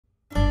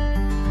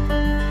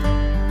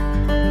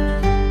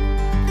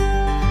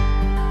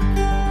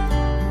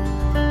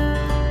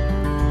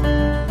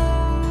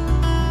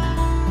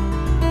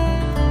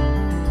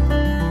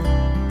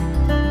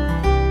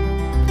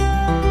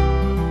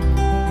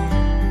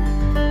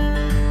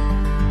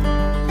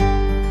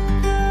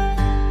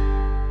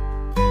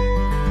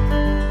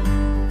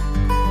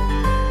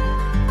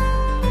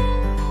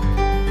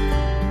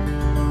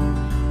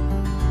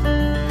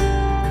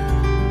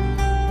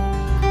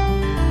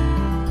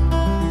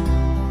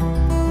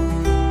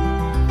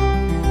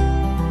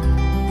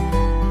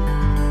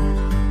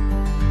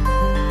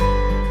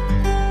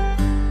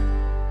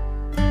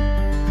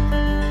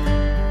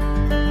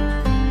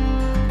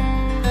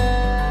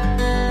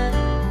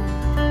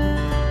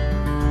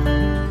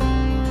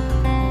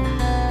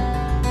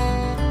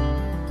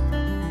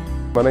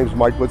My name's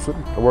Mike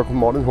Whitson. I work with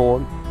Martin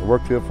Horn. I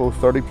worked here for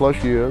 30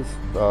 plus years.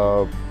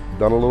 Done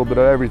a little bit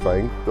of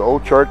everything. The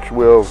old church,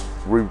 we're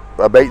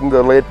abating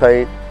the lead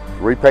paint,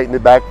 repainting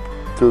it back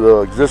to the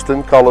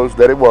existing colors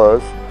that it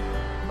was.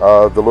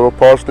 The little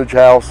parsonage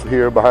house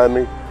here behind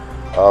me,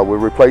 we're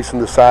replacing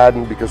the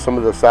siding because some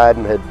of the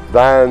siding had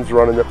vines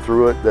running up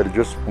through it that had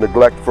just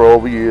neglected for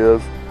over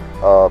years.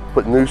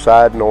 Putting new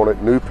siding on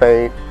it, new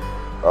paint,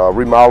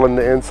 remodeling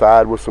the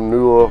inside with some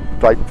newer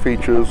type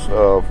features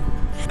of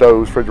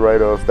stoves,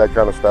 refrigerators, that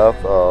kind of stuff.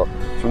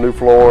 Some new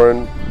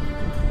flooring.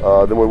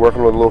 Then we're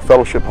working with a little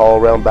fellowship hall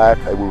around back,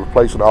 and we're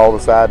replacing all the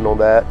siding on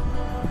that.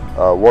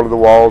 One of the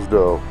walls,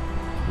 the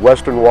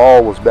western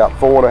wall, was about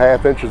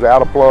 4.5 inches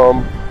out of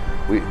plumb.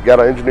 We got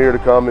an engineer to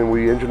come and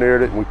we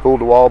engineered it, and we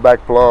pulled the wall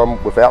back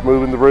plumb without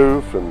moving the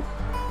roof, and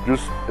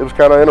just, it was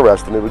kind of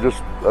interesting. It was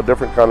just a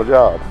different kind of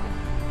job.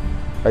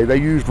 Hey, they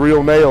used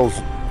real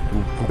nails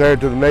compared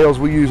to the nails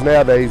we use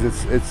nowadays.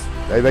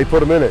 They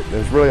put them in it, and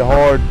it's really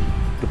hard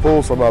to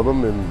pull some of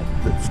them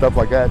and stuff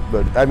like that.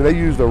 But I mean, they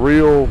used a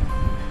real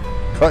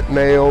cut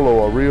nail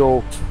or a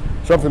real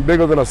something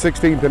bigger than a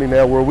 16-penny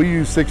nail. Where we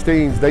use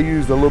 16s, they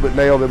used a little bit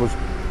nail that was,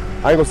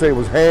 I ain't gonna say it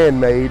was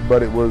handmade,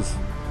 but it was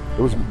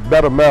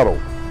better metal.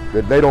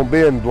 That they don't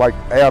bend like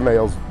our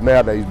nails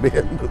nowadays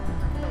bend.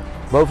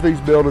 Both of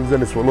these buildings,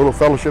 and it's a little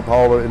fellowship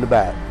hall in the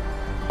back.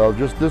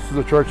 This is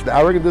a church.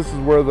 I reckon this is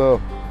where the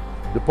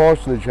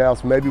parsonage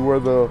house, maybe where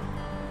the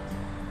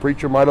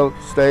preacher might have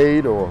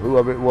stayed, or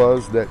whoever it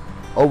was that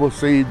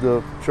overseed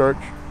the church.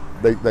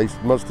 They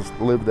must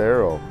have lived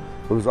there, or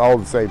it was all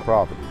the same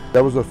property.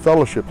 That was a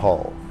fellowship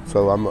hall.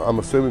 So I'm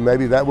assuming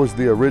maybe that was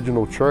the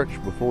original church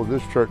before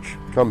this church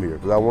come here,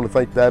 because I want to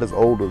think that is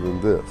older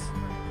than this.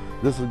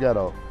 This has got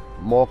a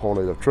mark on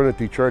it, a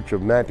Trinity Church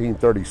of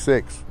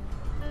 1936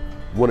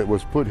 when it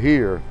was put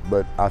here,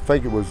 but I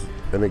think it was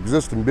an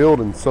existing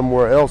building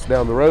somewhere else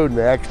down the road, and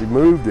they actually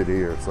moved it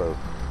here. So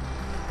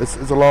it's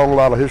a long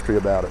lot of history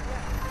about it.